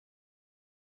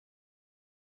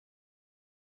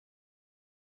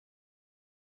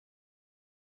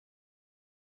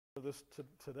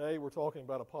Today we're talking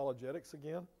about apologetics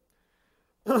again,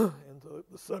 and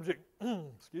the subject,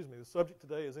 excuse me, the subject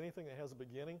today is anything that has a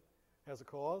beginning, has a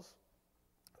cause,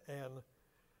 and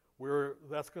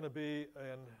that's going to be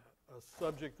a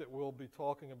subject that we'll be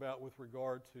talking about with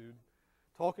regard to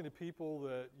talking to people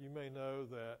that you may know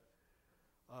that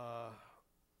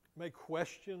may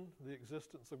question the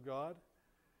existence of God.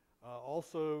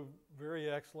 Also very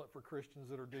excellent for Christians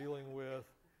that are dealing with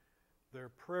their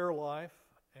prayer life.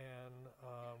 And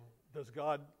does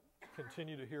God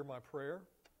continue to hear my prayer?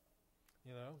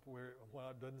 You know, when it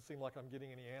doesn't seem like I'm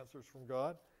getting any answers from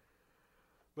God.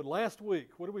 But last week,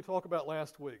 what did we talk about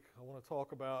last week? I want to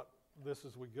talk about this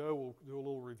as we go. We'll do a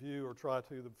little review, or try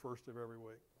to, the first of every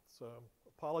week. So,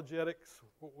 apologetics,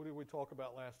 what did we talk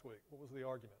about last week? What was the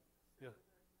argument? Yeah.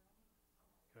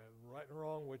 Okay, right and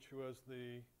wrong, which was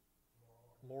the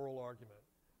moral argument.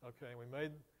 Okay, we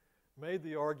made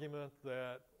the argument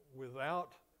that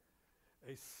without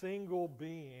a single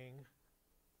being,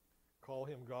 call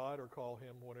him God or call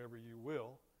him whatever you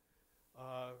will,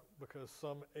 because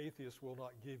some atheists will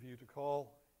not give you to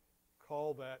call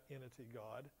that entity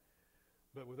God,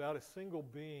 but without a single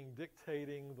being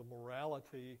dictating the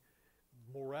morality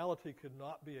could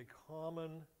not be a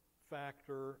common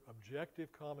factor,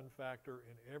 objective common factor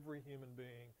in every human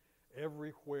being,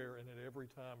 everywhere and at every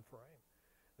time frame.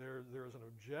 There is an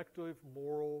objective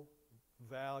moral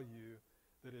value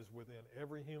that is within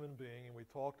every human being, and we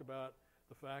talked about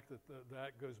the fact that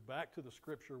that goes back to the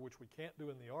Scripture, which we can't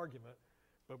do in the argument,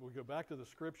 but we go back to the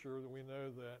Scripture that we know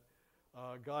that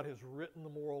God has written the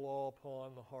moral law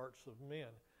upon the hearts of men.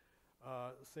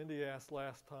 Cindy asked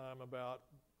last time about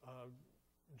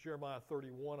Jeremiah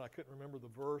 31. I couldn't remember the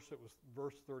verse. It was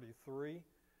verse 33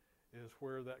 is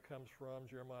where that comes from,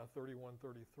 Jeremiah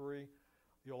 31:33.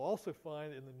 You'll also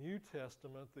find in the New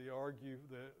Testament the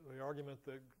argument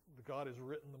that God has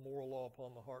written the moral law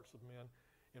upon the hearts of men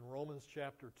in Romans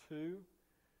chapter 2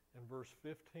 and verse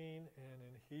 15, and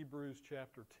in Hebrews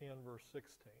chapter 10, verse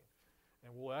 16.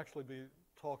 And we'll actually be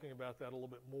talking about that a little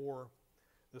bit more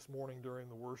this morning during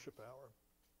the worship hour.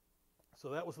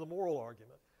 So that was the moral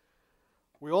argument.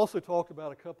 We also talked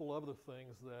about a couple other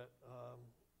things that I'm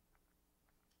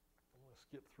going to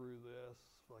skip through this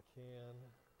if I can.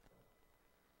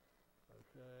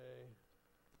 Okay.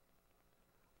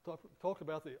 Talked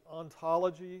about the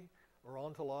ontology or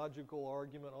ontological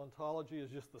argument. Ontology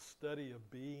is just the study of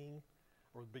being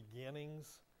or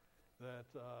beginnings.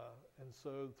 And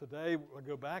so today I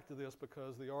go back to this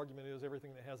because the argument is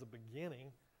everything that has a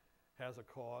beginning has a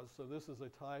cause. So this is a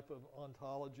type of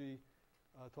ontology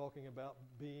talking about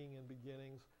being and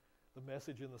beginnings. The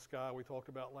message in the sky we talked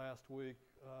about last week,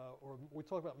 or we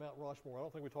talked about Mount Rushmore. I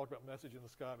don't think we talked about message in the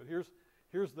sky, but here's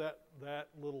that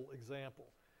little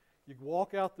example. You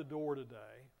walk out the door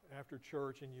today after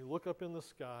church and you look up in the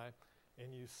sky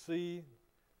and you see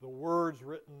the words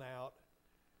written out,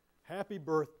 "Happy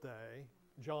birthday,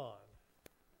 John."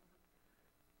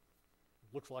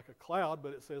 Looks like a cloud,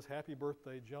 but it says, "Happy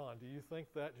birthday, John." Do you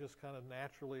think that just kind of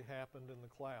naturally happened in the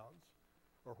clouds?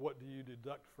 Or what do you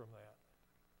deduct from that?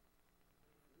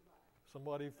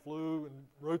 Somebody flew and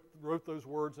wrote those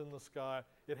words in the sky.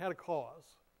 It had a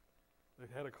cause. It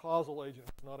had a causal agent.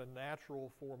 It's not a natural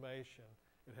formation.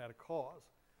 It had a cause.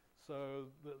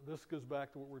 So this goes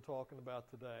back to what we're talking about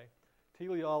today.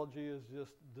 Teleology is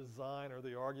just design, or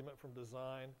the argument from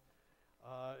design.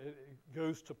 It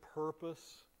goes to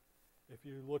purpose. If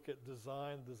you look at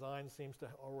design seems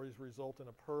to always result in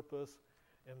a purpose.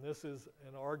 And this is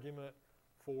an argument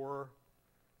for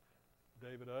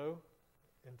David O.,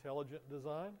 intelligent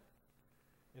design.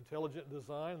 Intelligent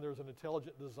design, there's an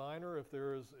intelligent designer. If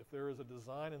there is a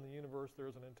design in the universe,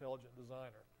 there's an intelligent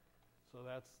designer. So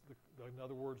that's, in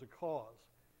other words, a cause.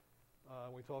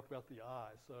 We talked about the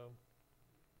I. So,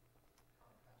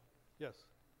 yes?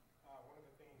 One of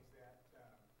the things that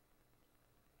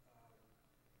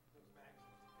those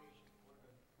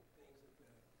magazines,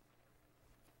 Creation,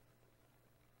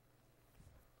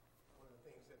 one of the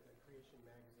things that the Creation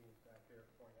magazines back there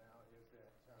point out is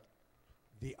that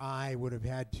the eye would have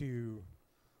had to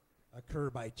occur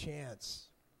by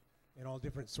chance in all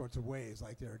different sorts of ways.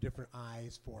 Like there are different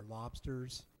eyes for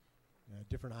lobsters,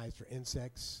 different eyes for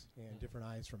insects, and different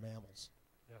eyes for mammals.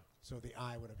 Yeah. So the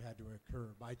eye would have had to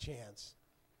occur by chance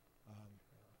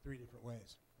 3 different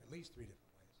ways, at least 3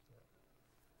 different ways.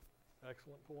 Yeah.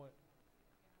 Excellent point.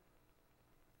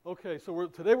 Okay, so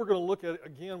today we're going to look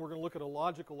at a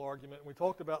logical argument. And we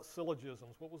talked about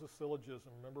syllogisms. What was a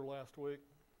syllogism? Remember last week?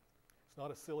 It's not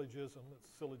a syllogism, it's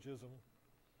a syllogism.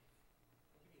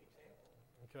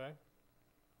 Okay.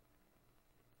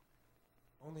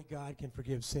 Only God can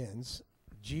forgive sins.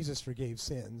 Jesus forgave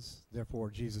sins, therefore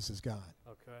Jesus is God.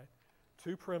 Okay.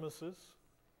 Two premises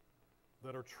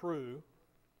that are true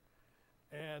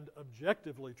and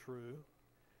objectively true,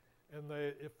 and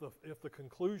if the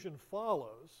conclusion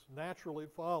follows, naturally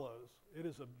follows, it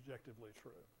is objectively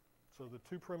true. So the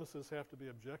two premises have to be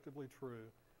objectively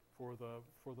true for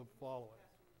the following.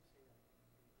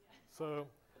 So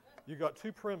you got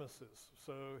two premises.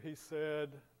 So he said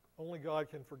only God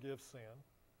can forgive sin.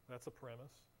 That's a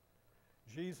premise.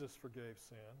 Jesus forgave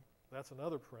sin. That's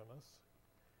another premise.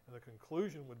 And the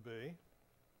conclusion would be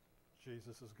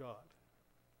Jesus is God.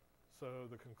 So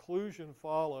the conclusion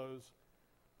follows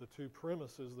the two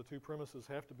premises. The two premises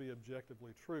have to be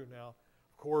objectively true. Now,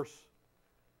 of course,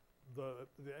 the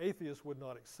atheist would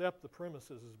not accept the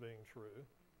premises as being true.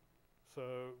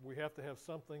 So we have to have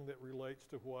something that relates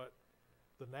to what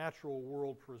the natural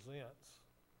world presents.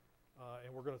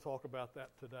 And we're going to talk about that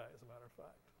today, as a matter of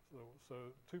fact. So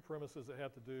two premises that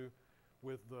have to do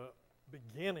with the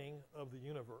beginning of the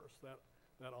universe.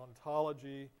 That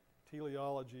ontology,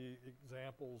 teleology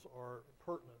examples are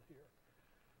pertinent here.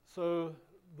 So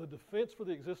the defense for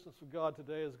the existence of God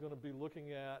today is going to be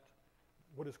looking at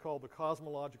what is called the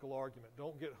cosmological argument.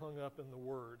 Don't get hung up in the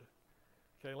word.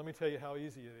 Okay, let me tell you how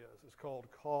easy it is. It's called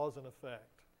cause and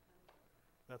effect.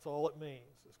 That's all it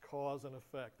means, is cause and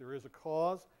effect. There is a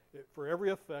cause. For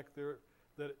every effect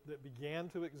that began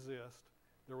to exist,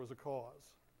 there was a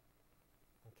cause.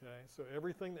 Okay, so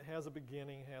everything that has a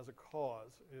beginning has a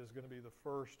cause is going to be the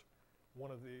first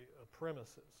one of the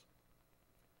premises.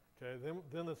 Okay,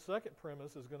 then the second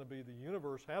premise is going to be the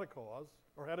universe had a cause,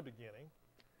 or had a beginning.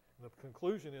 And the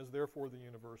conclusion is, therefore, the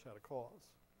universe had a cause.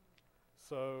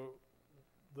 So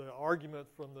the argument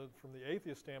from the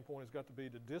atheist standpoint has got to be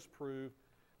to disprove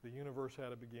the universe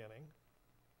had a beginning,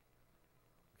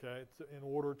 okay, in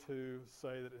order to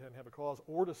say that it didn't have a cause,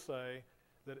 or to say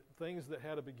that things that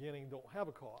had a beginning don't have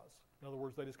a cause. In other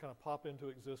words, they just kind of pop into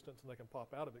existence and they can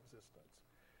pop out of existence.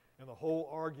 And the whole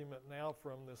argument now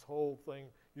from this whole thing,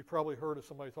 you've probably heard of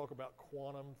somebody talk about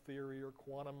quantum theory or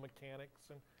quantum mechanics,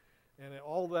 and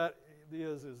all that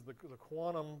is the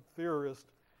quantum theorist,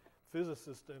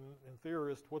 physicist and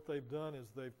theorist, what they've done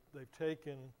is they've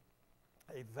taken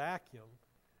a vacuum,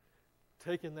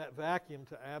 taken that vacuum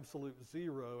to absolute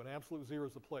zero, and absolute zero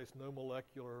is the place no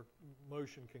molecular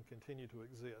motion can continue to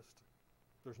exist.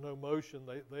 There's no motion,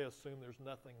 they assume there's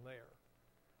nothing there.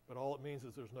 But all it means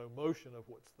is there's no motion of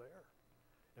what's there.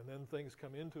 And then things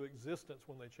come into existence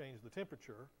when they change the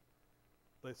temperature,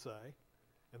 they say,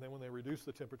 and then when they reduce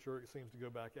the temperature, it seems to go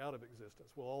back out of existence.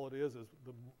 Well, all it is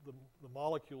the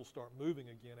molecules start moving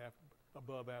again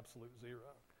above absolute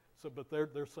zero. So, but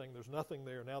they're saying there's nothing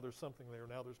there, now there's something there,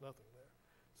 now there's nothing there.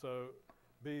 So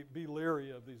be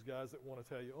leery of these guys that want to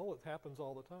tell you, oh, it happens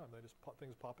all the time. They just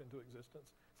things pop into existence.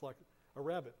 It's like a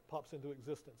rabbit pops into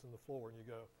existence in the floor, and you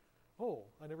go, oh,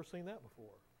 I never seen that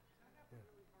before. Yeah.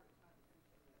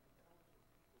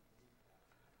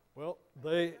 Well,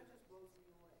 they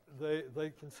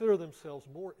consider themselves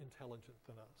more intelligent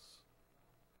than us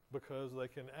because they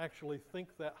can actually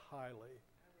think that highly.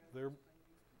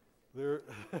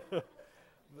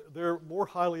 They're more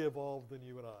highly evolved than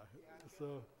you and I.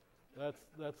 So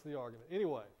that's the argument.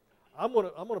 Anyway, I'm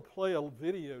gonna play a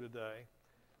video today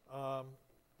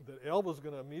that Elva's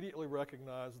going to immediately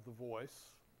recognize the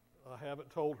voice. I haven't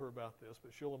told her about this,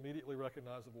 but she'll immediately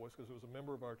recognize the voice because it was a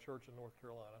member of our church in North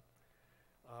Carolina.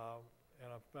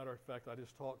 And as a matter of fact, I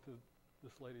just talked to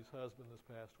this lady's husband this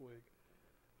past week.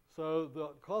 So the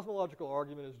cosmological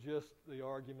argument is just the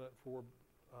argument for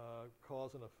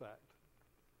cause and effect.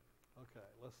 Okay,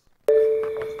 let's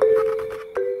watch the video.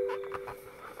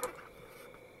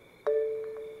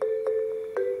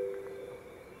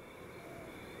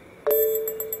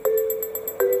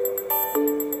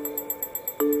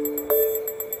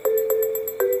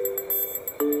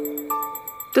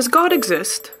 Does God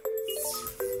exist?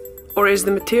 Or is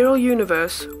the material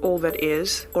universe all that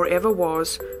is, or ever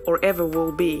was, or ever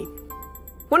will be?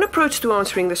 One approach to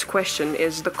answering this question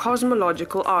is the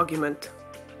cosmological argument.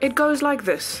 It goes like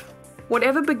this.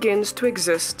 Whatever begins to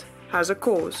exist has a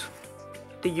cause.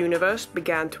 The universe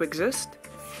began to exist,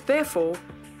 therefore,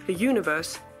 the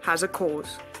universe has a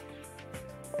cause.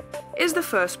 Is the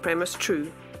first premise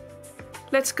true?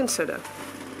 Let's consider.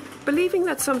 Believing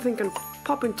that something can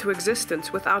pop into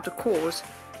existence without a cause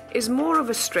is more of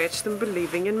a stretch than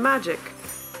believing in magic.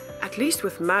 At least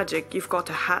with magic, you've got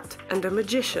a hat and a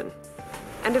magician.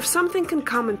 And if something can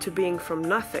come into being from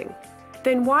nothing,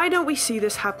 then why don't we see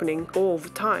this happening all the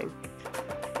time?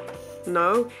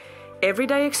 No,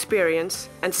 everyday experience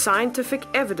and scientific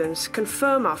evidence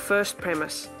confirm our first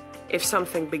premise. If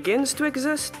something begins to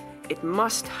exist, it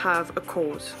must have a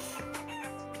cause.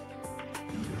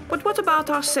 But what about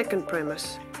our second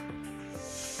premise?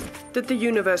 Did the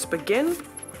universe begin,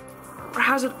 or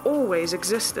has it always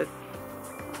existed?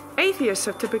 Atheists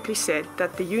have typically said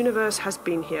that the universe has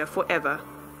been here forever.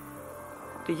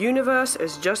 The universe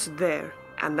is just there,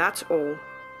 and that's all.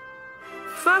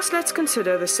 First, let's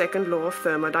consider the second law of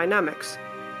thermodynamics.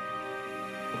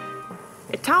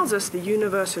 It tells us the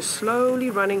universe is slowly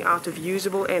running out of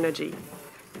usable energy,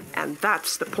 and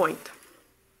that's the point.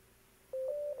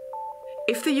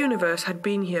 If the universe had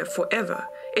been here forever,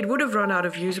 it would have run out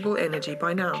of usable energy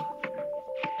by now.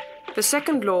 The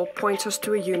second law points us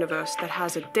to a universe that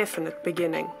has a definite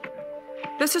beginning.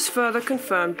 This is further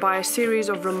confirmed by a series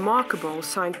of remarkable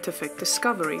scientific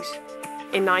discoveries.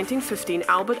 In 1915,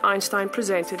 Albert Einstein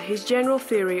presented his general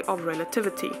theory of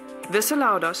relativity. This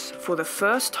allowed us, for the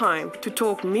first time, to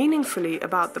talk meaningfully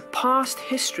about the past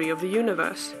history of the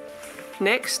universe.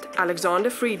 Next, Alexander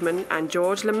Friedmann and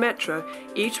George Lemaitre,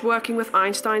 each working with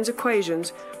Einstein's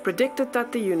equations, predicted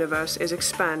that the universe is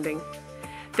expanding.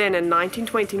 Then in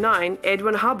 1929,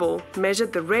 Edwin Hubble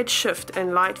measured the red shift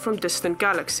in light from distant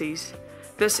galaxies.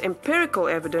 This empirical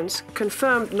evidence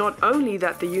confirmed not only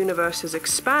that the universe is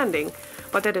expanding,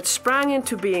 but that it sprang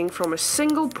into being from a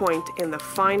single point in the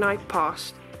finite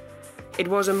past. It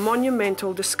was a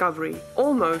monumental discovery,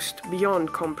 almost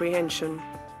beyond comprehension.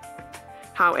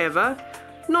 However,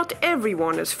 not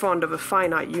everyone is fond of a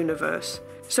finite universe,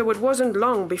 so it wasn't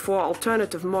long before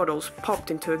alternative models popped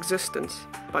into existence.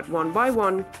 But one by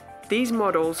one, these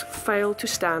models failed to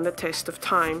stand the test of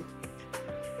time.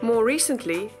 More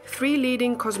recently, 3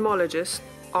 leading cosmologists,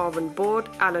 Arvind Borde,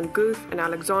 Alan Guth, and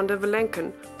Alexander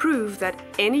Vilenkin, prove that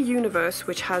any universe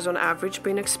which has on average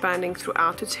been expanding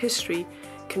throughout its history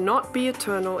cannot be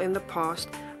eternal in the past,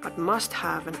 but must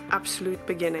have an absolute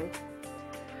beginning.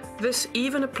 This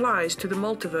even applies to the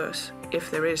multiverse, if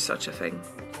there is such a thing.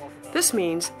 This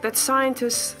means that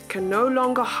scientists can no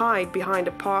longer hide behind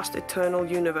a past eternal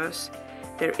universe.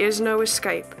 There is no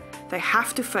escape. They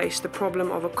have to face the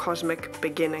problem of a cosmic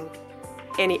beginning.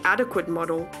 Any adequate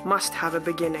model must have a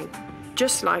beginning,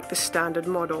 just like the standard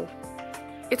model.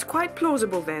 It's quite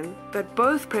plausible then that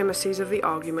both premises of the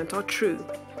argument are true.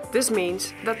 This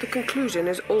means that the conclusion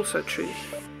is also true.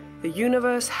 The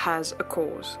universe has a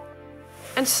cause.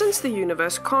 And since the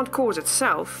universe can't cause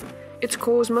itself, its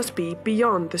cause must be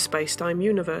beyond the space-time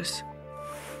universe.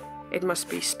 It must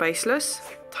be spaceless,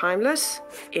 timeless,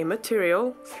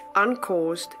 immaterial,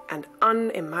 uncaused, and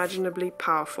unimaginably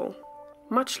powerful,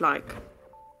 much like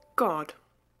God.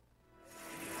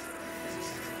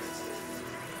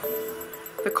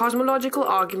 The cosmological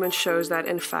argument shows that,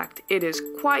 in fact, it is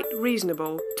quite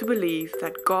reasonable to believe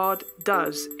that God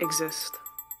does exist.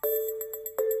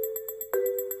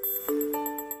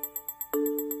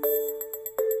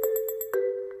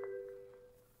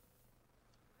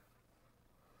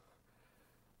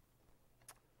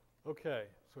 Okay,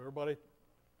 so everybody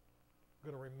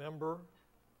going to remember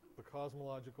the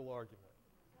cosmological argument.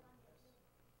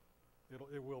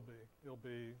 It will be. It'll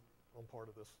be on part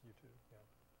of this YouTube. Yeah.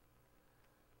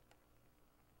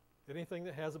 Anything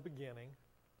that has a beginning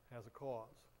has a cause.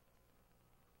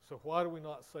 So why do we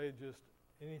not say just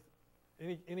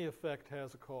any effect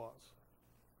has a cause?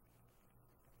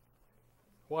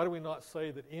 Why do we not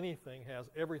say that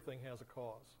everything has a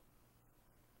cause,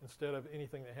 instead of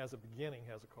anything that has a beginning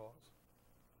has a cause?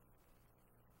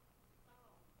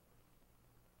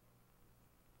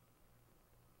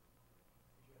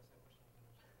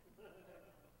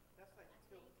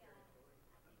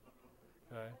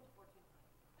 Okay.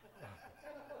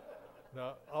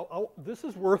 Now, this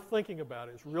is worth thinking about.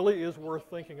 It really is worth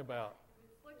thinking about.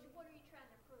 What are you trying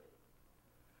to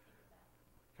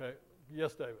prove? Okay.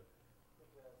 Yes, David.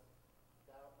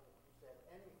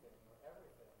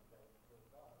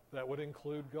 That would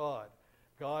include God.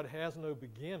 God has no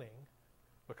beginning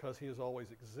because he has always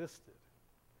existed.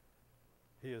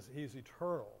 He's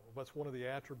eternal. That's one of the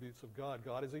attributes of God.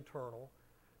 God is eternal.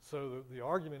 So the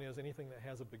argument is anything that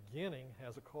has a beginning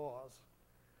has a cause.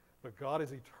 But God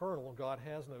is eternal. God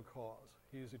has no cause.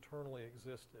 He has eternally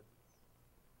existed.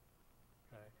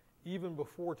 Okay. Even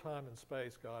before time and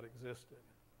space, God existed.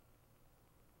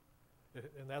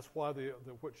 And that's why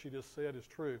what she just said is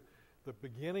true. The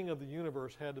beginning of the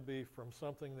universe had to be from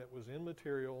something that was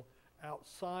immaterial,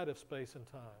 outside of space and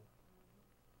time.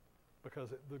 Because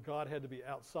God had to be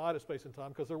outside of space and time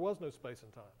because there was no space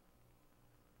and time.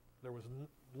 There was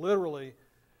literally,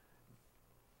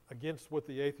 against what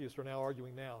the atheists are now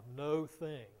arguing now, no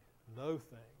thing,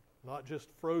 not just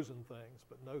frozen things,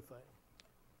 but no thing.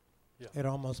 Yeah. It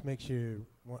almost makes you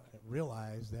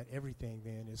realize that everything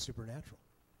then is supernatural.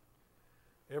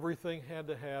 Everything had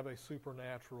to have a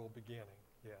supernatural beginning,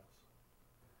 yes.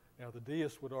 Now, the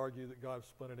deists would argue that God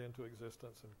spun it into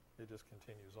existence and it just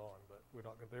continues on, but we're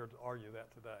not there to argue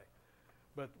that today.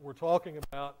 But we're talking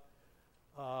about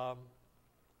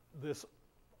this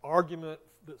argument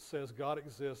that says God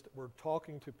exists. We're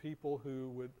talking to people who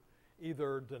would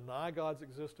either deny God's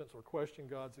existence or question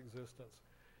God's existence.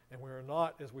 And we're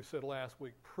not, as we said last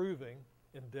week, proving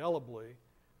indelibly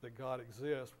that God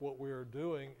exists. What we are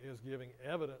doing is giving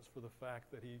evidence for the fact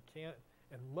that he can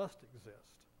and must exist.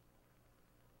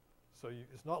 So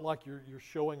it's not like you're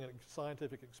showing a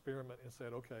scientific experiment and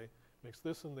said, okay, mix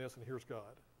this and this and here's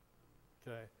God.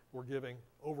 Okay, we're giving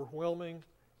overwhelming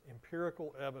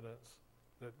empirical evidence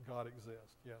that God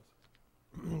exists.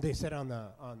 Yes. They said on the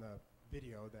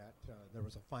video that there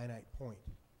was a finite point.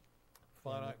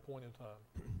 Finite point in time.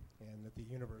 And that the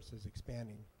universe is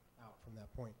expanding out from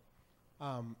that point.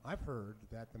 I've heard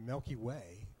that the Milky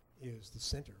Way is the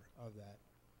center of that.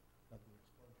 Of the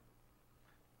explosion.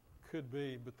 Could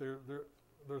be, but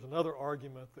there's another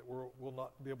argument that we'll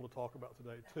not be able to talk about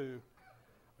today too.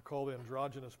 I call the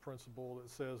androgynous principle that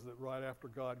says that right after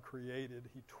God created,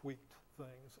 he tweaked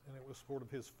things, and it was sort of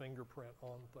his fingerprint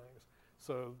on things.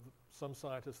 So some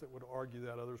scientists that would argue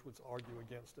that, others would argue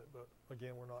against it. But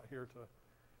again, we're not here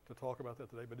to talk about that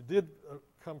today. But it did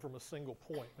come from a single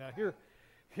point. Now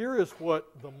here is what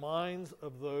the minds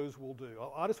of those will do.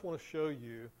 I just want to show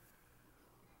you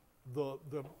the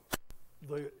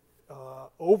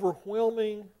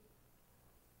overwhelming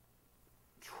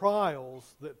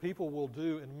trials that people will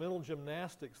do and mental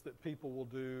gymnastics that people will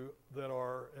do that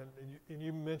are, and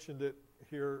you mentioned it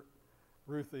here,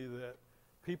 Ruthie, that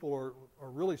people are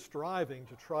really striving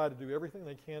to try to do everything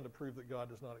they can to prove that God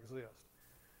does not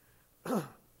exist.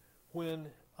 When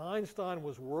Einstein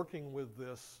was working with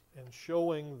this and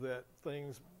showing that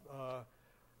things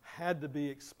had to be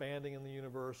expanding in the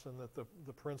universe and that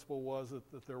the principle was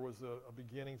that there was a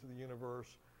beginning to the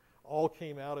universe, all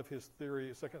came out of his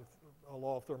theory, second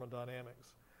law of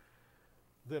thermodynamics.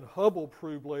 Then Hubble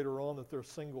proved later on that their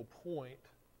single point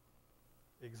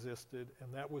existed,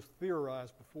 and that was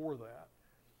theorized before that.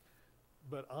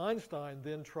 But Einstein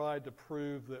then tried to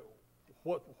prove that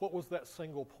what was that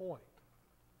single point?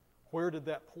 Where did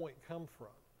that point come from?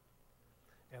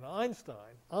 And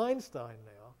Einstein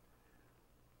now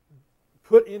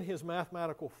put in his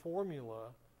mathematical formula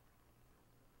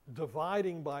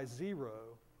dividing by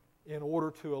zero in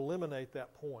order to eliminate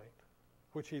that point,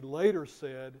 which he later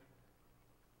said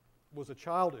was a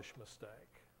childish mistake.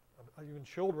 Even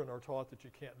children are taught that you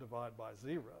can't divide by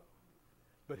zero.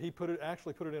 But he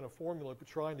actually put it in a formula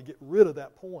trying to get rid of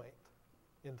that point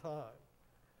in time.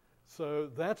 So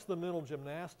that's the mental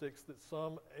gymnastics that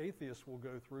some atheists will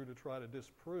go through to try to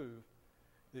disprove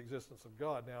the existence of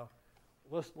God. Now,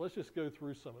 let's just go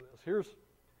through some of this.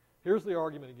 Here's the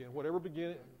argument again. Whatever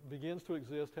begins to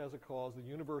exist has a cause. The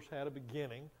universe had a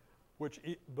beginning,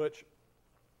 but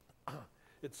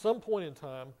at some point in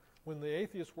time, when the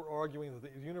atheists were arguing that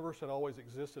the universe had always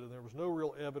existed and there was no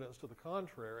real evidence to the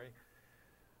contrary,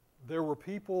 there were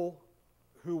people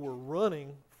who were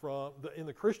running in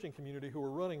the Christian community who were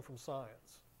running from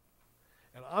science.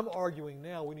 And I'm arguing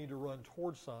now we need to run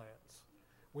towards science.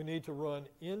 We need to run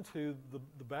into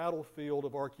the battlefield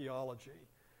of archaeology.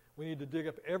 We need to dig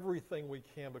up everything we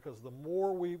can, because the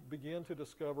more we begin to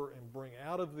discover and bring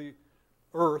out of the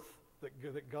earth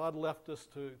that God left us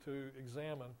to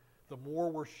examine, the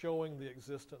more we're showing the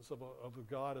existence of the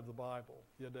God of the Bible.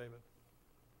 Yeah, David?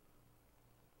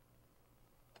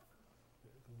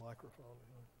 The microphone.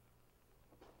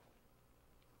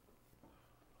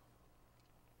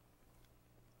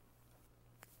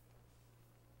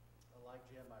 Like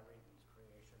Jim, I read these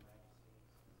creation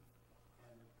magazines,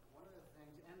 and one of the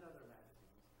things, and other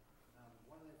magazines,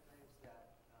 one of the things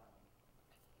that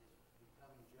is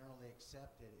becoming generally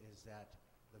accepted is that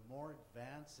the more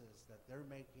advances that they're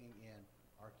making in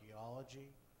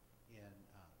archaeology, in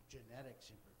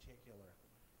genetics in particular,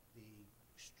 the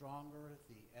stronger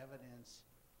the evidence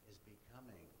is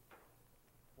becoming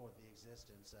for the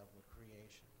existence of the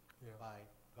creation by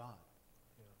God.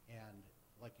 Yeah. And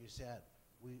like you said,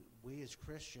 we as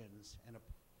Christians and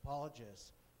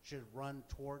apologists should run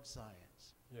towards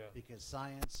science, because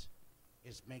science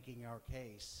is making our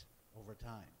case over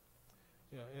time.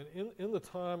 Yeah, and in the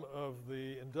time of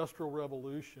the Industrial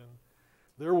Revolution,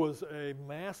 there was a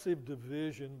massive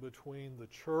division between the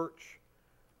church,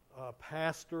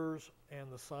 pastors,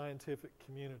 and the scientific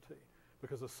community,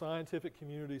 because the scientific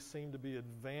community seemed to be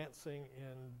advancing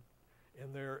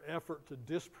in their effort to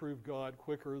disprove God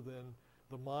quicker than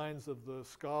the minds of the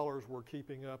scholars were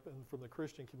keeping up, and from the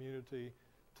Christian community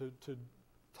to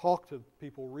talk to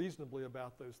people reasonably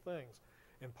about those things.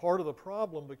 And part of the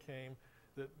problem became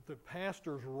that the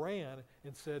pastors ran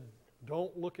and said,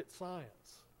 don't look at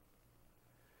science.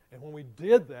 And when we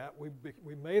did that,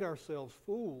 we made ourselves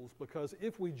fools, because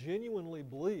if we genuinely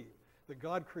believe that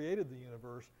God created the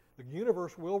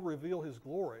universe will reveal His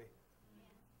glory.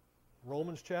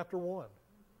 Romans chapter 1.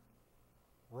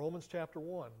 Romans chapter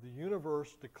 1. The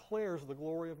universe declares the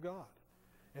glory of God.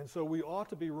 And so we ought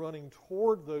to be running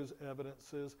toward those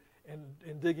evidences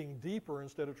and digging deeper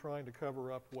instead of trying to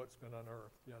cover up what's been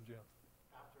unearthed. Yeah, Jim.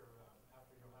 After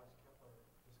Johannes Kepler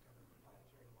discovered the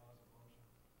planetary laws of motion,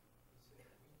 he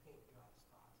said, we think God's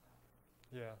thoughts happen.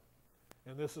 Yeah.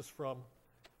 And this is from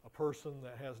a person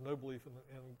that has no belief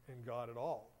in God at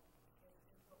all.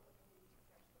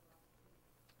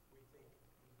 We think,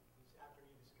 after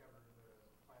he discovered the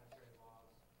planetary laws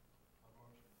of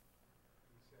motion,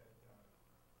 he said,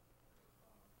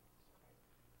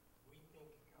 we think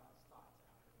God's thoughts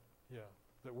happen. Yeah.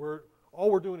 That all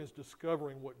we're doing is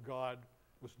discovering what God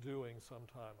was doing some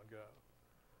time ago.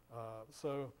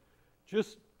 So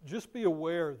just be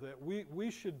aware that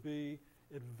we should be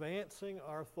advancing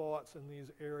our thoughts in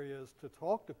these areas to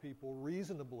talk to people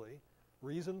reasonably,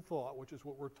 reasoned thought, which is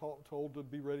what we're told to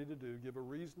be ready to do, give a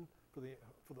reason for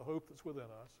the hope that's within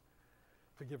us,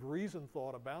 to give reasoned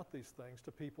thought about these things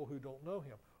to people who don't know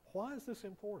Him. Why is this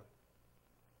important?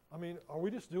 I mean, are we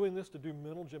just doing this to do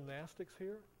mental gymnastics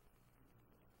here?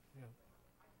 Yeah.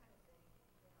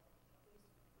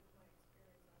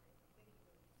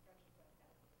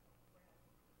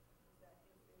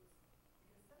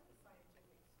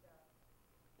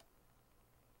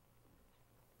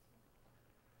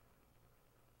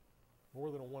 More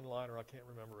than a one-liner, I can't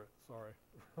remember it. Sorry.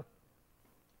 Some of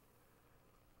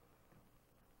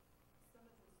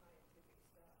the scientific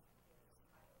stuff is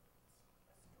kind of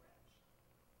a stretch,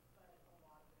 but a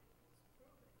lot of it is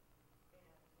proven. And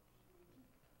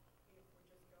if we're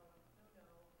just going, no,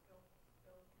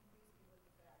 don't confuse me with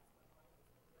the facts, my mind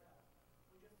is made up,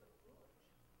 we're just so foolish.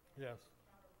 And Yes. it's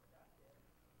counterproductive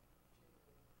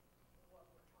to what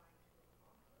we're trying to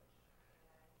accomplish. And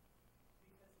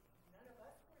because none of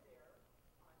us were there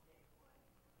on day one.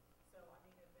 So, I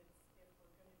mean, if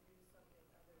we're going to do something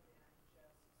other than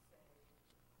just say,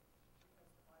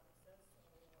 because the Bible says so,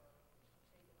 or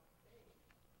take it on faith,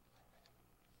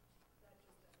 that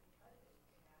just doesn't cut it.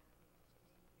 And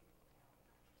we need to be able to have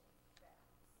actual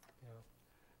facts. Yeah.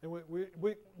 And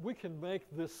we can make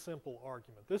this simple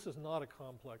argument. This is not a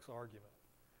complex argument.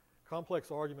 Complex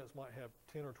arguments might have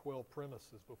 10 or 12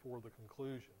 premises before the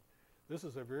conclusion. This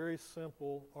is a very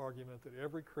simple argument that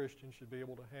every Christian should be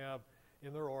able to have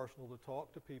in their arsenal to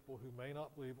talk to people who may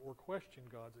not believe or question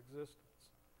God's existence.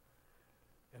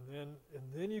 And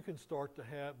then you can start to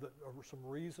have some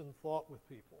reasoned thought with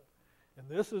people. And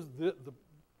this is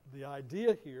the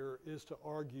idea here is to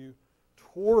argue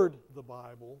toward the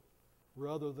Bible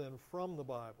rather than from the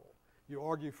Bible. You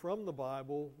argue from the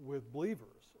Bible with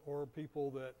believers or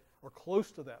people that are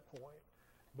close to that point.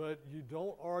 But you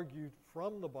don't argue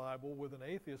from the Bible with an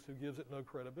atheist who gives it no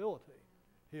credibility.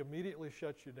 He immediately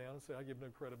shuts you down and says, I give no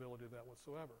credibility to that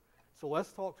whatsoever. So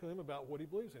let's talk to him about what he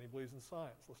believes in. He believes in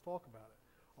science. Let's talk about it.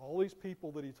 All these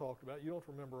people that he talked about, you don't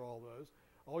remember all those.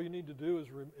 All you need to do is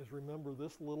remember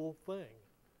this little thing,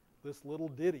 this little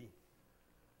ditty.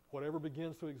 Whatever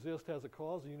begins to exist has a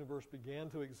cause. The universe began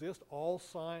to exist. All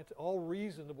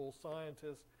reasonable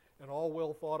scientists and all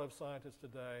well thought of scientists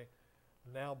today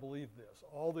now believe this.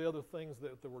 All the other things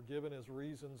that were given as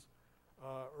reasons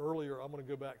earlier, I'm going to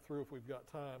go back through if we've got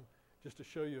time, just to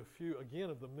show you a few, again,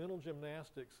 of the mental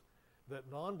gymnastics that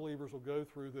non-believers will go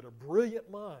through that are brilliant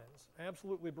minds,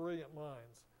 absolutely brilliant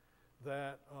minds,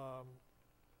 that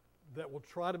will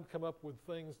try to come up with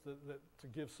things that to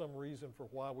give some reason for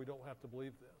why we don't have to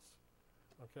believe this.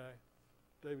 Okay?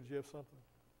 David, do you have something?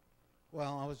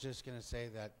 Well, I was just going to say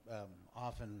that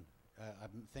often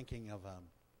I'm thinking of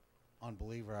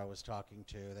unbeliever I was talking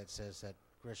to that says that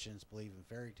Christians believe in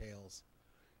fairy tales.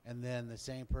 And then the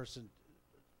same person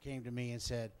came to me and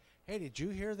said, hey, did you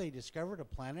hear they discovered a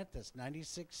planet that's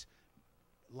 96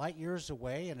 light years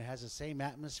away and it has the same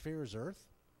atmosphere as Earth?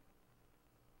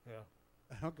 Yeah.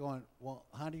 I'm going, well,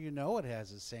 how do you know it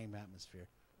has the same atmosphere?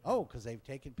 Oh, because they've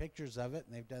taken pictures of it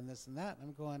and they've done this and that. And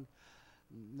I'm going,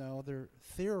 no, they're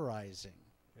theorizing.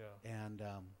 Yeah. And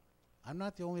I'm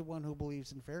not the only one who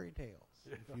believes in fairy tales,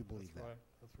 Yeah, if you believe that. Right.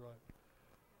 That's right.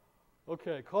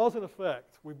 Okay, cause and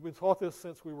effect. We've been taught this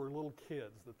since we were little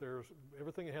kids, that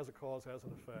everything that has a cause has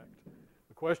an effect.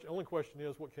 The only question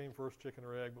is, what came first, chicken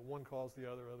or egg? But one caused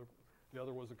the other. The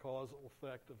other was a causal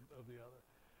effect of the other.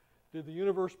 Did the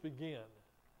universe begin?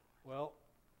 Well,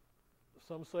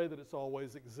 some say that it's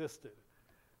always existed.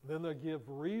 Then they give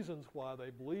reasons why they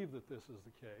believe that this is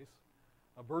the case.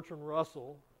 Bertrand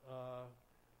Russell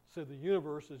said the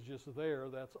universe is just there,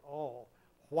 that's all.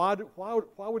 Why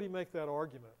would he make that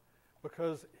argument?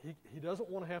 Because he doesn't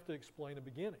want to have to explain a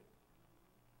beginning.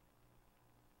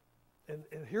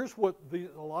 And here's what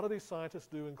a lot of these scientists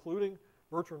do, including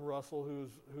Bertrand Russell,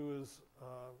 who has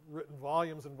written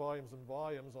volumes and volumes and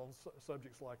volumes on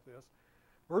subjects like this.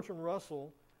 Bertrand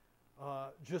Russell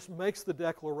just makes the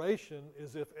declaration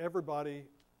as if everybody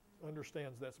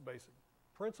understands that's basic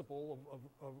principle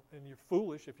and you're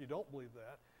foolish if you don't believe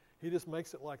that. He just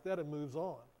makes it like that and moves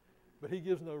on. But he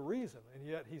gives no reason, and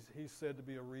yet he's said to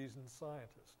be a reasoned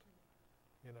scientist.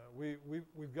 You know,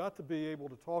 we've got to be able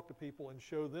to talk to people and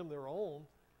show them their own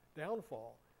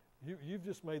downfall. You've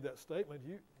just made that statement.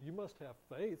 You must have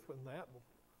faith in that.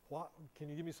 Why, can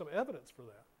you give me some evidence for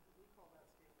that? We call that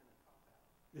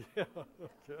statement a cop-out.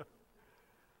 Yeah, okay.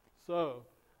 So,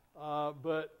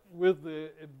 but with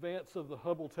the advance of the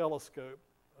Hubble telescope,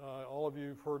 all of you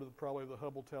have heard of probably the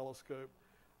Hubble telescope,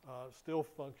 still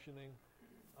functioning.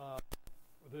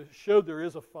 It showed there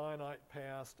is a finite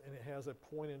past, and it has a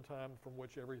point in time from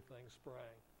which everything sprang.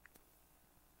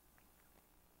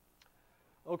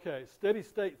 Okay, steady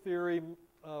state theory,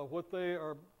 what they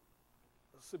are,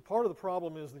 so part of the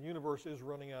problem is the universe is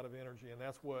running out of energy, and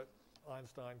that's what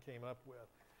Einstein came up with.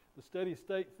 The steady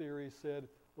state theory said,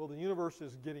 well, the universe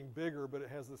is getting bigger, but it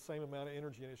has the same amount of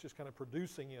energy, and it's just kind of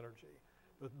producing energy.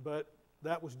 But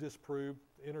that was disproved.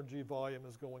 Energy volume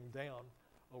is going down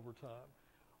over time.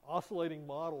 Oscillating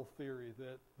model theory,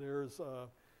 that there's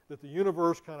that the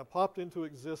universe kind of popped into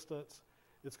existence.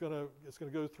 It's going to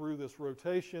go through this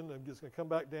rotation, and it's going to come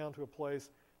back down to a place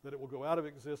that it will go out of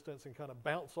existence and kind of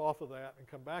bounce off of that and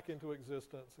come back into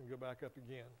existence and go back up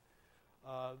again.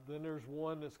 Then there's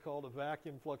one that's called a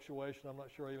vacuum fluctuation. I'm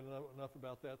not sure I even know enough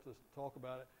about that to talk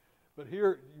about it. But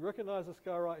here, you recognize this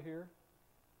guy right here?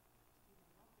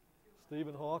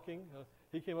 Stephen Hawking.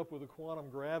 He came up with the quantum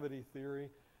gravity theory.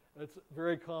 It's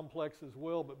very complex as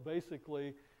well, but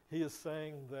basically he is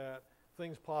saying that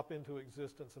things pop into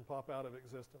existence and pop out of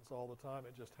existence all the time.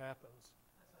 It just happens.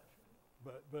 That's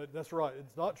not true. But that's right.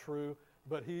 It's not true,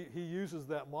 but he uses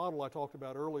that model I talked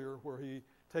about earlier where he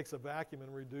takes a vacuum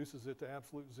and reduces it to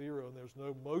absolute zero, and there's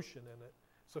no motion in it.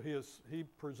 So he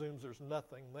presumes there's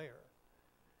nothing there.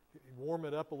 You warm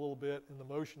it up a little bit, and the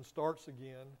motion starts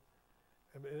again.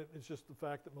 And it's just the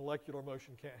fact that molecular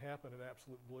motion can't happen at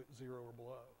absolute zero or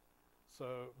below.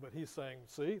 So, but he's saying,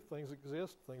 see, things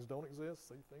exist, things don't exist,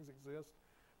 see, things exist.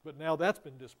 But now that's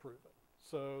been disproven.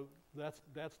 So that's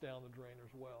down the drain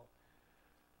as well.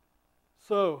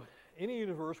 So any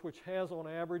universe which has on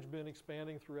average been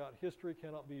expanding throughout history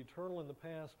cannot be eternal in the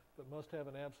past, but must have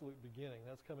an absolute beginning.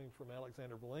 That's coming from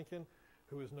Alexander Blinken,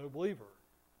 who is no believer.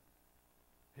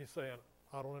 He's saying,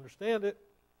 I don't understand it,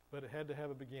 but it had to have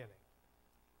a beginning.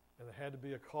 And there had to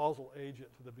be a causal agent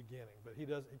to the beginning, but he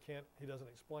doesn't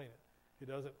explain it. He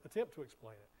doesn't attempt to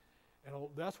explain it. And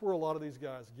that's where a lot of these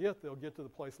guys get. They'll get to the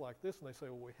place like this and they say,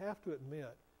 well, we have to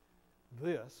admit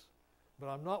this, but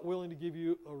I'm not willing to give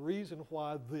you a reason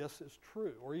why this is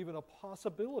true, or even a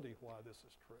possibility why this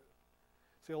is true.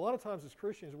 See, a lot of times as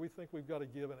Christians, we think we've got to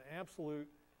give an absolute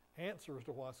answer as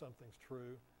to why something's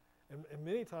true. And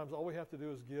many times all we have to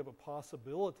do is give a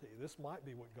possibility. This might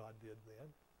be what God did then.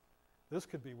 This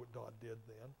could be what God did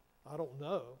then. I don't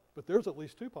know, but there's at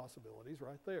least two possibilities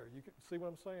right there. You can see what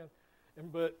I'm saying?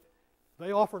 But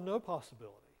they offer no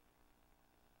possibility.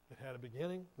 It had a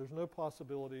beginning. There's no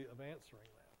possibility of answering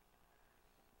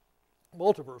that.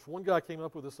 Multiverse. One guy came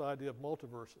up with this idea of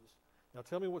multiverses. Now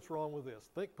tell me what's wrong with this.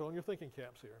 Put on your thinking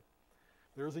caps here.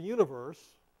 There's a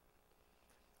universe,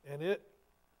 and it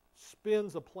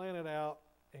spins a planet out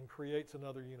and creates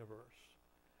another universe.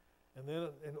 And then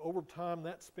over time,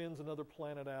 that spins another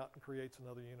planet out and creates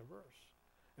another universe.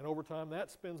 And over time, that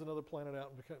spins another planet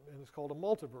out and it's called a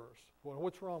multiverse. Well,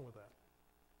 what's wrong with that?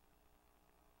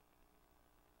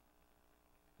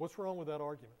 What's wrong with that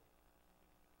argument?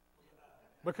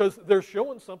 Because they're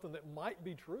showing something that might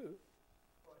be true.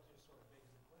 Well, it just sort of begs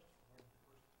the question,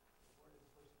 where did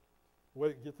the first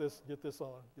Wait, get this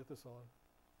on.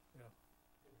 Yeah.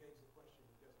 it begs the question,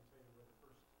 it doesn't tell you where the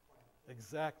first planet is.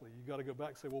 Exactly. You got to go back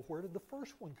and say, well, where did the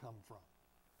first one come from?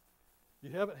 You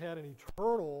haven't had an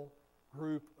eternal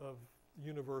group of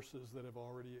universes that have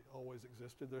always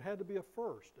existed. There had to be a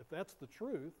first. If that's the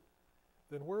truth,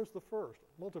 then where's the first?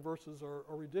 Multiverses are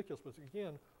ridiculous. But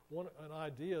again, an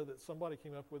idea that somebody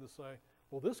came up with to say,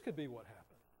 well, this could be what happened.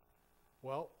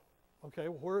 Well, okay,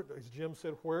 as Jim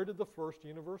said, where did the first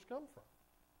universe come from?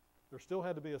 There still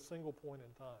had to be a single point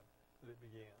in time that it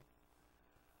began.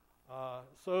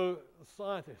 So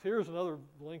scientists, here's another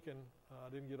Lincoln, I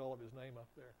didn't get all of his name up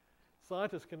there.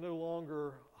 Scientists can no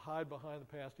longer hide behind the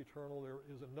past eternal. There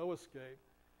is no escape.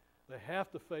 They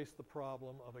have to face the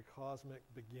problem of a cosmic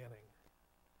beginning.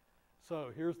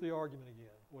 So here's the argument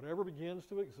again. Whatever begins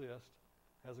to exist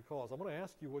has a cause. I'm going to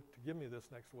ask you to give me this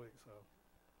next week, so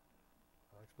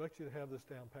I expect you to have this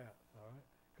down pat, all right?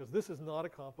 Because this is not a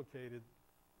complicated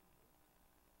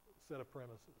set of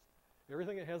premises.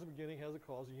 Everything that has a beginning has a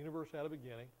cause. The universe had a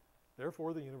beginning.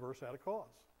 Therefore, the universe had a cause.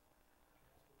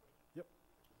 Yep.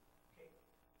 Okay.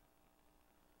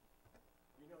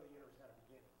 You know the universe had a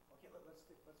beginning. Okay, let's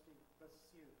see.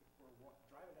 We're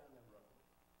driving down the road,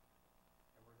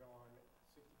 and we're going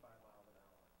 65 miles an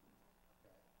hour.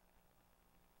 Okay.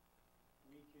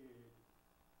 We could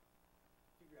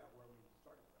figure out where we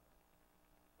started from.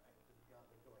 Right? If we've not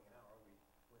been going an hour,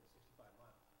 we're at 65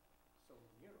 miles. So the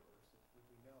universe, if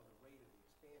we know the rate of the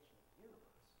expansion of the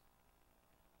universe,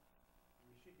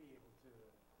 we should be able to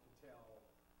tell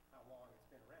how long it's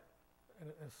been around.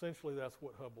 And essentially, that's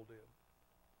what Hubble did.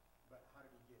 But how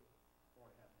did we get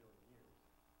 4.5 billion years?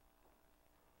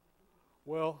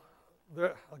 Well,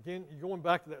 there, again, you're going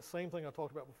back to that same thing I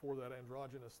talked about before, that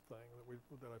androgynous thing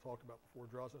that I talked about before,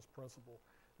 androgynous principle.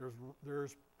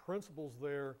 There's principles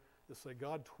there that say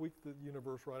God tweaked the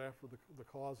universe right after the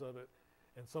cause of it,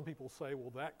 and some people say,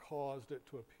 well, that caused it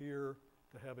to appear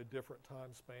to have a different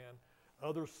time span.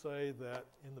 Others say that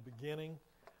in the beginning,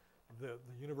 the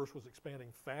universe was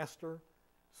expanding faster,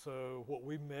 so what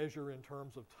we measure in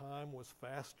terms of time was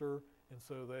faster, and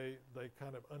so they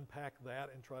kind of unpack that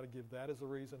and try to give that as a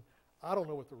reason. I don't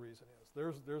know what the reason is.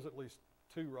 There's at least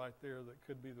two right there that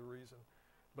could be the reason.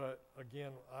 But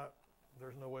again,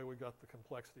 there's no way we got the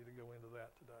complexity to go into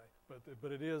that today.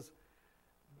 But it is,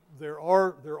 there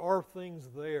are things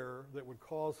there that would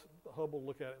cause Hubble to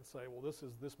look at it and say, well, this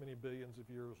is this many billions of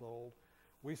years old.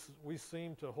 We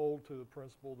seem to hold to the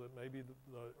principle that maybe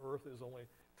the Earth is only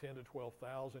 10 to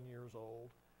 12,000 years old.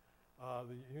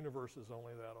 The universe is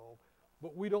only that old.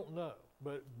 But we don't know.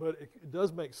 But it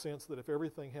does make sense that if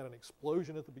everything had an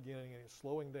explosion at the beginning and it's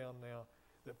slowing down now,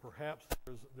 that perhaps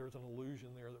there's an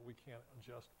illusion there that we can't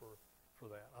adjust for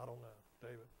that. I don't know.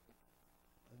 David?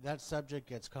 That subject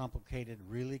gets complicated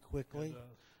really quickly,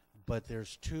 but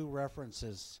there's two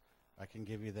references I can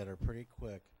give you that are pretty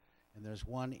quick. And there's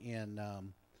one in, I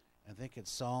think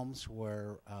it's Psalms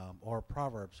where, or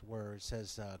Proverbs, where it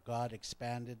says God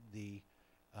expanded the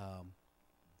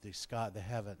sky, the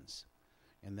heavens.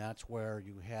 And that's where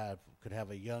you could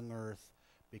have a young earth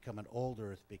become an old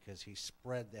earth because he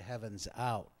spread the heavens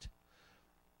out.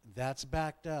 That's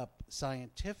backed up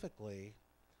scientifically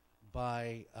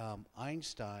by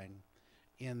Einstein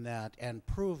in that, and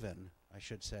proven, I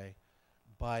should say,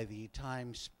 by the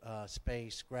time,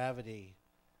 space, gravity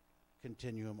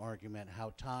continuum argument,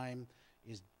 how time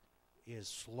is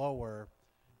slower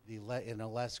in a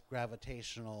less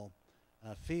gravitational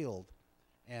field,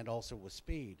 and also with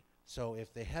speed. So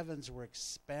if the heavens were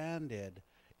expanded,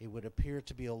 it would appear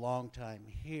to be a long time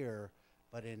here,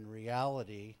 but in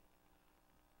reality,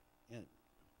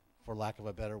 for lack of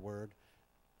a better word,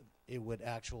 it would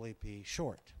actually be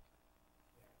short.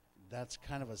 That's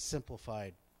kind of a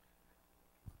simplified.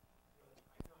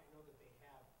 I know that they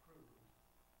have proved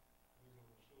using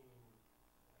machine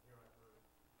here on Earth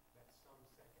that some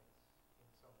seconds in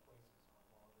some places are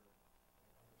longer than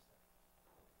other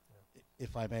seconds.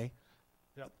 If I may.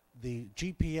 Yep. The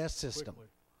GPS system. Quickly.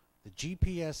 The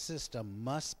GPS system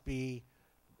must be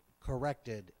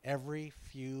corrected every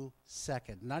few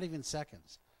seconds, not even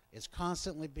seconds. It's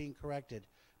constantly being corrected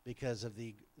because of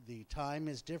the time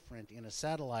is different in a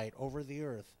satellite over the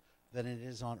Earth than it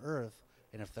is on Earth.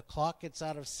 And if the clock gets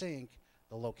out of sync,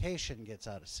 the location gets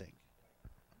out of sync.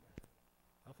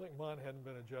 I think mine hadn't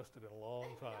been adjusted in a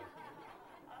long time.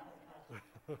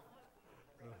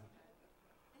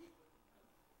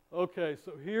 Okay,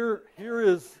 so here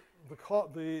is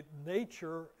the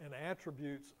nature and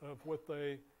attributes of what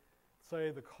they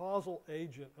say the causal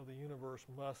agent of the universe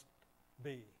must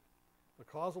be. The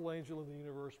causal agent of the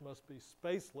universe must be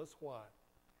spaceless. Why?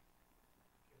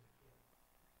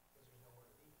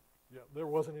 Yeah, there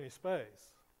wasn't any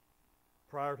space.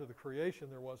 Prior to the creation,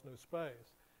 there was no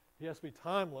space. He has to be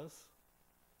timeless.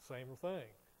 Same thing.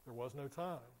 There was no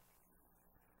time.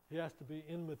 He has to be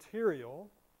immaterial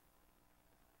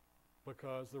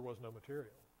because there was no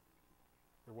material.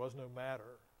 There was no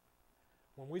matter.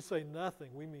 When we say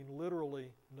nothing, we mean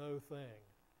literally no thing.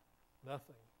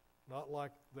 Nothing. Not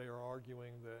like they are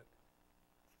arguing that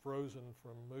frozen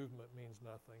from movement means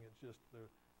nothing. It's just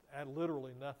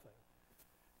literally nothing.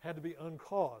 Had to be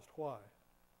uncaused. Why?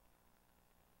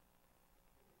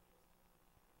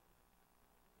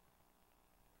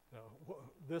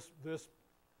 this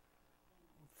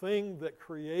thing that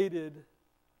created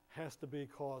has to be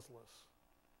causeless.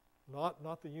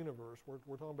 Not the universe.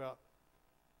 We're talking about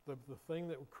the thing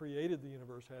that created the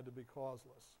universe had to be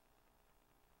causeless.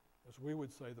 As we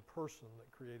would say, the person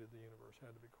that created the universe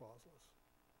had to be causeless.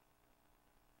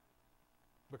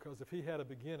 Because if he had a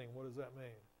beginning, what does that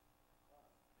mean?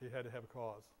 He had to have a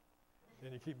cause.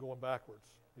 And you keep going backwards.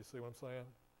 You see what I'm saying?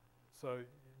 So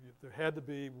there had to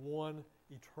be one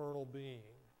eternal being.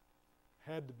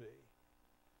 Had to be.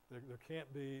 There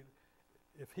can't be.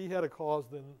 If he had a cause,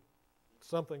 then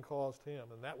something caused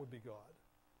him, and that would be God.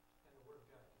 And the Word of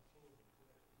God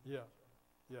continued.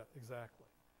 Yeah, exactly.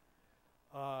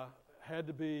 Had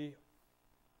to be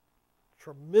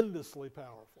tremendously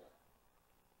powerful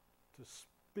to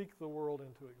speak the world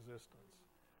into existence.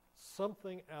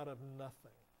 Something out of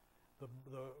nothing.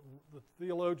 The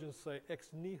theologians say ex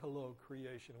nihilo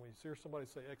creation. When you hear somebody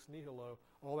say ex nihilo,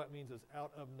 all that means is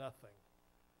out of nothing.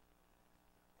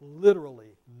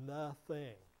 Literally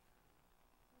nothing.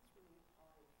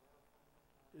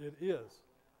 It is.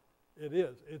 It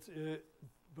is.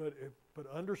 But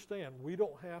understand, we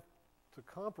don't have to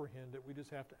comprehend it. We just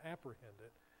have to apprehend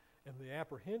it. And the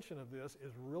apprehension of this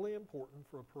is really important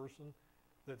for a person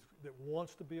that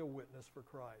wants to be a witness for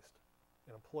Christ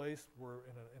in a place where,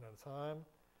 in a time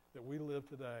that we live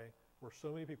today, where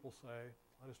so many people say,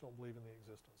 "I just don't believe in the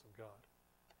existence of God."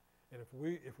 And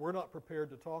if we're not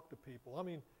prepared to talk to people, I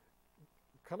mean,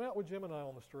 come out with Jim and I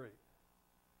on the street.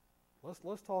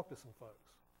 Let's talk to some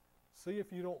folks. See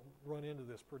if you don't run into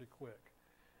this pretty quick.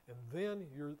 And then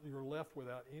you're left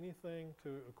without anything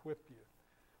to equip you.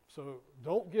 So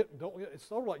don't get. It's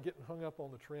sort of like getting hung up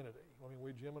on the Trinity. I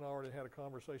mean, Jim and I already had a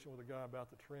conversation with a guy about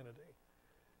the Trinity,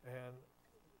 and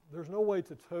there's no way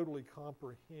to totally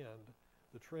comprehend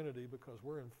the Trinity because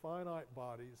we're in finite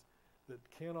bodies that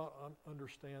cannot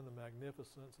understand the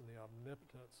magnificence and the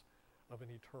omnipotence of an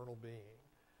eternal being.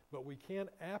 But we can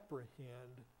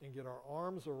apprehend and get our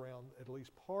arms around at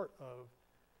least part of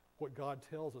what God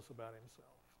tells us about himself.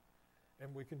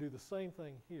 And we can do the same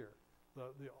thing here.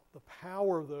 The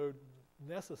power, though,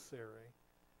 necessary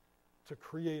to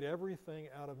create everything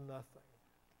out of nothing.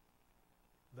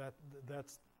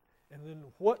 And then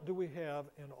what do we have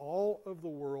in all of the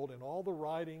world, in all the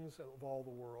writings of all the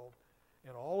world,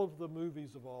 in all of the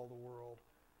movies of all the world?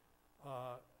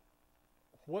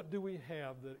 What do we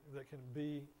have that can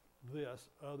be this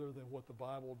other than what the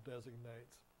Bible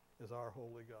designates as our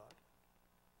holy God?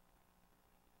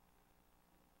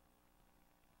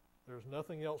 There's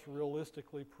nothing else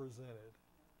realistically presented.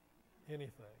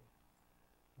 Anything.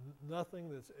 Nothing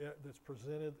that's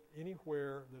presented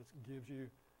anywhere that gives you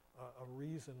a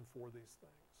reason for these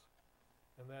things.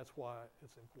 And that's why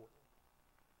it's important.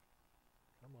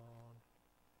 Come on.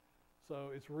 So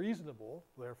it's reasonable,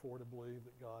 therefore, to believe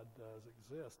that God does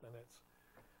exist. And it's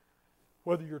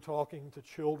whether you're talking to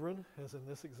children, as in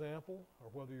this example, or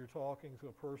whether you're talking to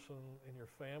a person in your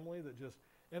family that just...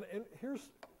 And here's...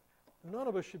 None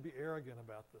of us should be arrogant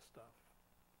about this stuff.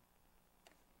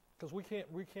 Because we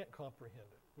can't comprehend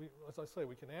it. As I say,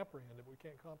 we can apprehend it, but we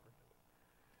can't comprehend it.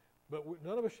 But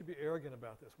none of us should be arrogant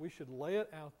about this. We should lay it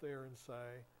out there and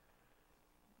say,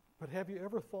 but have you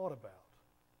ever thought about?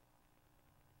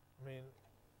 I mean,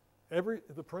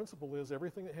 the principle is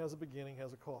everything that has a beginning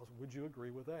has a cause. Would you agree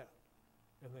with that?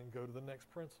 And then go to the next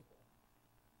principle,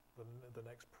 the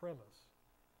next premise.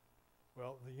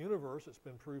 Well, the universe, it's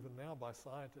been proven now by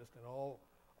scientists, and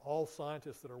all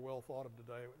scientists that are well thought of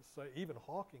today say, even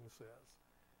Hawking says,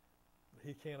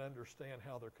 he can't understand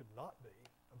how there could not be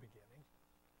a beginning,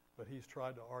 but he's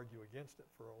tried to argue against it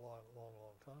for a long, long,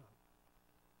 long time.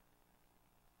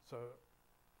 So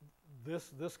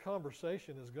this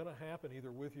conversation is going to happen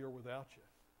either with you or without you.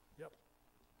 Yep.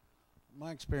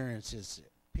 My experience is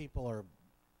people are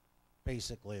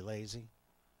basically lazy,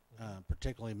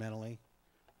 particularly mentally.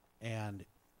 And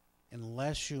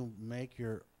unless you make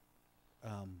your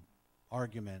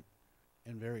argument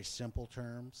in very simple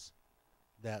terms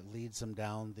that leads them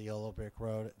down the yellow brick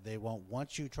road, they won't.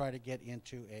 Once you try to get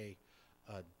into a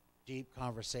deep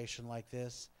conversation like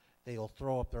this, they'll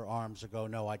throw up their arms and go,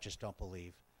 no, I just don't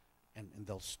believe. And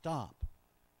they'll stop.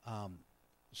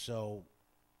 So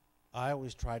I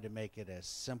always try to make it as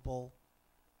simple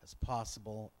as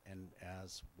possible, and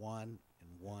as 1 and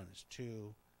 1 is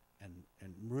 2,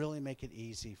 and really make it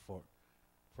easy for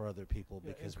other people,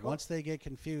 because once they get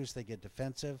confused, they get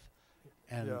defensive,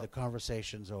 and the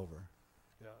conversation's over.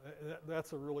 Yeah,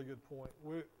 that's a really good point.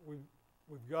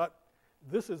 We've got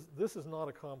this is not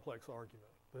a complex argument.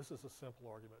 This is a simple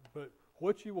argument. But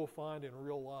what you will find in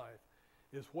real life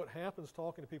is what happens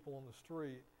talking to people on the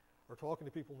street or talking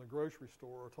to people in the grocery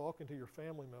store, or talking to your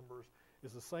family members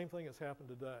is the same thing that's happened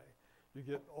today. You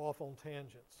get off on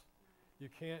tangents. You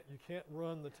can't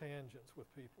run the tangents with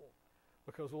people,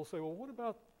 because we'll say, well, what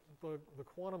about the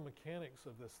quantum mechanics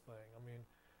of this thing? I mean,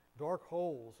 dark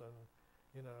holes, and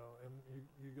you know, and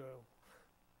you go,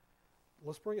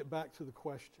 let's bring it back to the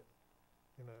question.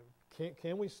 You know,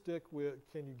 can we stick with,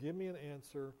 can you give me an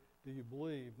answer? Do you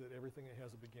believe that everything that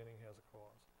has a beginning has a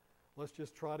cause? Let's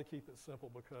just try to keep it simple,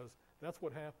 because that's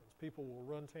what happens. People will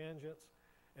run tangents,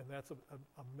 and that's a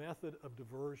method of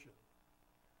diversion.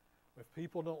 If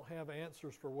people don't have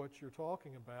answers for what you're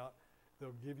talking about,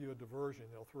 they'll give you a diversion.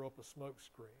 They'll throw up a smoke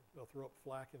screen. They'll throw up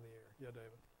flak in the air. Yeah,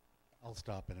 David? I'll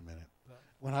stop in a minute. No.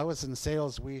 When I was in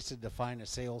sales, we used to define a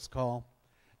sales call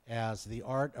as the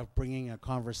art of bringing a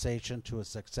conversation to a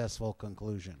successful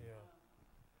conclusion.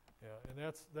 Yeah,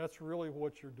 and that's really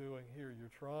what you're doing here. You're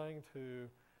trying to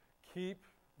keep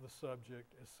the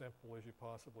subject as simple as you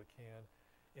possibly can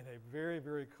in a very,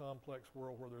 very complex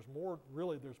world where there's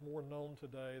more known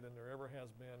today than there ever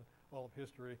has been all of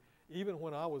history. Even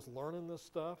when I was learning this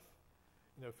stuff,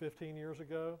 15 years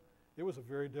ago, it was a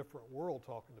very different world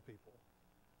talking to people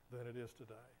than it is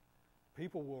today.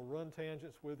 People will run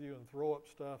tangents with you and throw up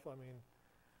stuff. I mean,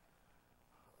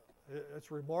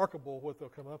 it's remarkable what they'll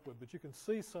come up with, but you can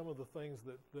see some of the things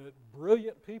that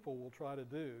brilliant people will try to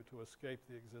do to escape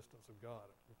the existence of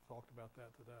God. We've talked about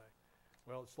that today.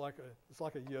 Well, it's like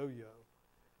a yo-yo.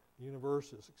 The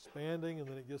universe is expanding, and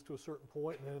then it gets to a certain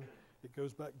point, and then it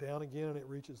goes back down again, and it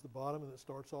reaches the bottom, and it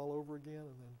starts all over again,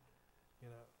 and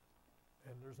then,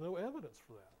 and there's no evidence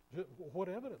for that. What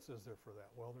evidence is there for that?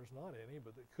 Well, there's not any,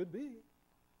 but it could be.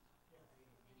 Yeah, the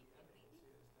evidence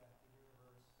is that the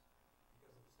universe,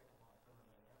 because of the second law of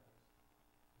thermodynamics,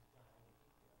 is dying with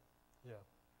heat death. Yeah.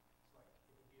 It's like,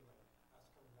 it would be like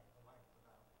us coming back to life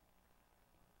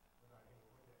without any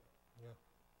window Yeah.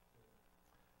 to bring us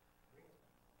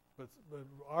back. But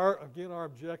our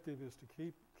objective is to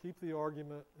keep the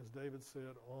argument, as David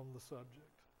said, on the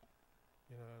subject.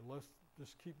 Let's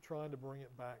just keep trying to bring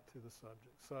it back to the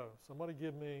subject. So, somebody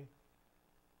give me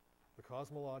the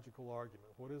cosmological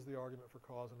argument. What is the argument for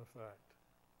cause and effect?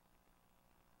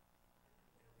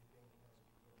 Everything that has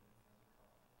a beginning has a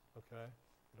cause. Okay,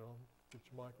 get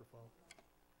your microphone.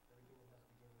 Everything that has a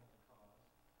beginning has a cause.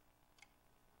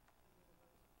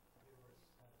 The universe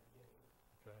has a beginning,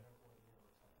 Okay, and therefore the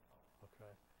universe has a cause.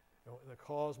 okay. And the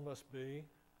cause must be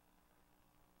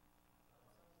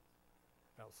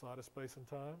outside of space and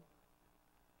time,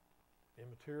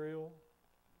 immaterial,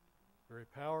 very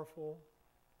powerful,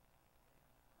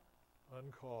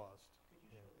 uncaused. Could you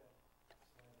show that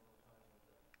slide one more time with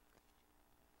the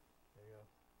There you go.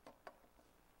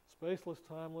 Spaceless,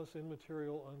 timeless,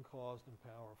 immaterial, uncaused, and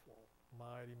powerful.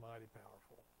 Mighty, mighty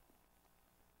powerful.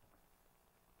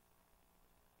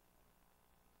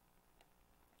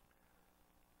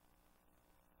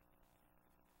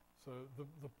 So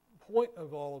the point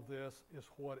of all of this is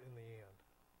what in the end?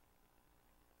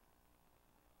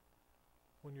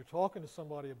 When you're talking to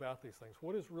somebody about these things,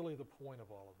 what is really the point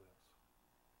of all of this?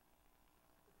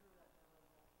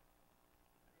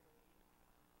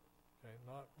 Okay,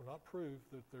 not prove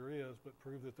that there is, but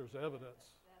prove that there's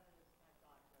evidence.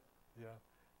 Yeah,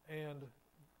 and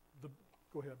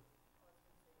go ahead.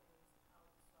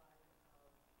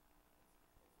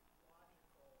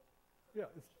 Yeah,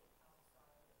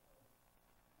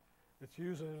 it's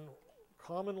using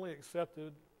commonly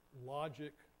accepted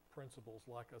logic principles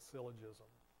like a syllogism,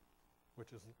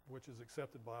 which is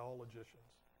accepted by all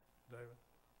logicians. David?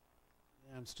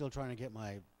 I'm still trying to get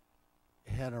my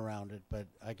head around it, but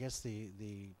I guess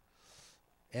the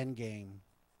end game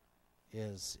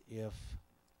is if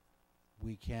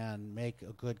we can make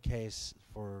a good case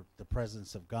for the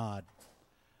presence of God,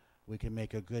 we can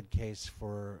make a good case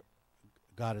for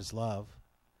God is love,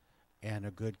 and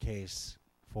a good case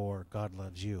for God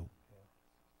loves you.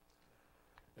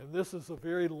 Yeah. And this is a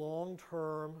very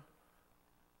long-term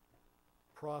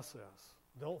process.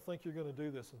 Don't think you're going to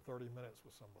do this in 30 minutes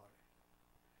with somebody.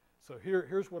 So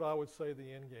here's what I would say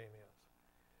the end game is.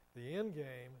 The end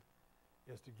game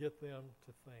is to get them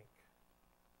to think.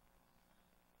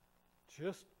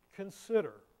 Just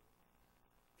consider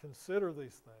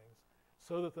these things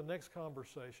so that the next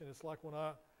conversation, it's like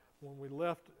when we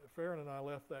left, Farron and I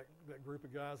left that group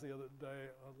of guys the other day,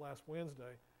 last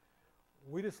Wednesday,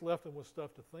 we just left them with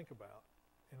stuff to think about.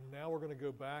 And now we're going to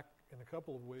go back in a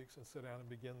couple of weeks and sit down and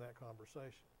begin that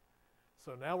conversation.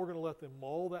 So now we're going to let them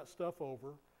mull that stuff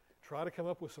over, try to come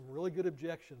up with some really good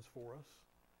objections for us,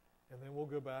 and then we'll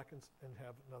go back and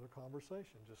have another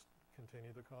conversation. Just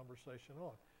continue the conversation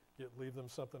on. Leave them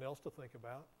something else to think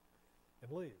about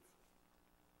and leave.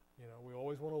 You know, we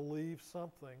always want to leave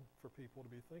something for people to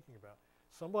be thinking about.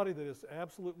 Somebody that is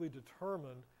absolutely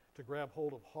determined to grab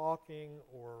hold of Hawking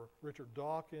or Richard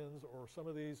Dawkins or some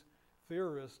of these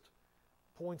theorist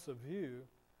points of view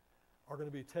are going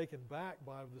to be taken back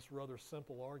by this rather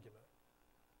simple argument.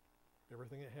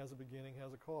 Everything that has a beginning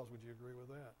has a cause. Would you agree with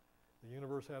that? The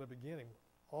universe had a beginning.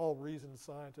 All reasoned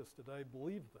scientists today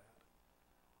believe that.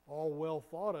 All well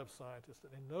thought of scientists,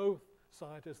 and no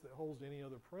scientist that holds any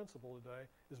other principle today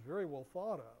is very well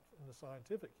thought of in the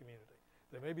scientific community.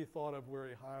 They may be thought of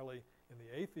very highly in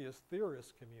the atheist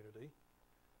theorist community,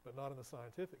 but not in the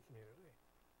scientific community.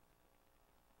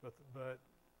 But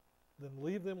then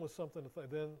leave them with something to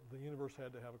think. Then the universe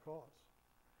had to have a cause.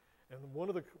 And one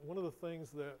of the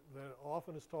things that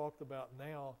often is talked about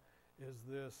now is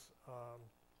this,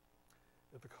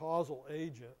 that the causal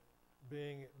agent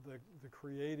being the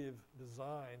creative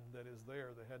design that is there.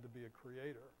 There had to be a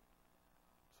creator.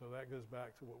 So that goes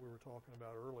back to what we were talking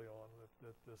about early on,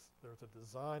 that there's a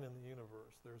design in the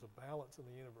universe. There's a balance in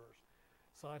the universe.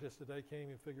 Scientists today can't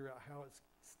even figure out how it's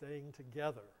staying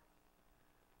together,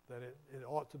 that it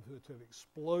ought to have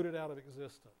exploded out of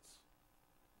existence.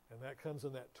 And that comes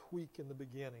in that tweak in the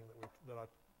beginning that I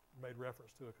made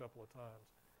reference to a couple of times.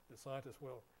 That scientists,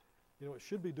 well, you know, it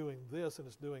should be doing this and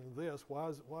it's doing this. Why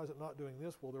is it not doing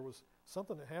this? Well, there was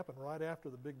something that happened right after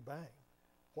the Big Bang.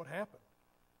 What happened?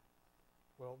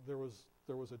 Well, there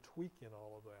was a tweak in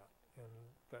all of that, and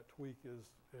that tweak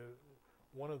is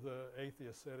one of the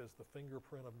atheists said is the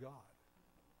fingerprint of God.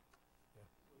 Yeah.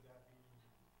 Would that be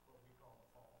what we call the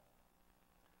fall?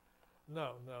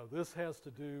 No. This has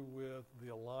to do with the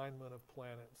alignment of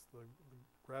planets, the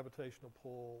gravitational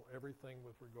pull, everything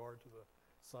with regard to the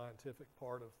scientific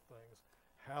part of things.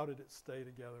 How did it stay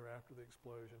together after the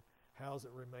explosion? How is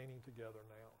it remaining together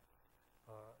now?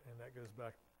 And that goes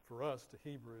back for us to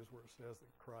Hebrews, where it says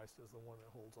that Christ is the one that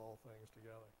holds all things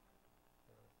together.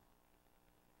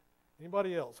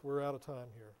 Anybody else? We're out of time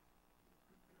here.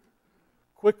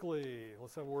 Quickly,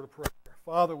 let's have a word of prayer.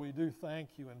 Father, we do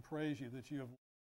thank you and praise you that you have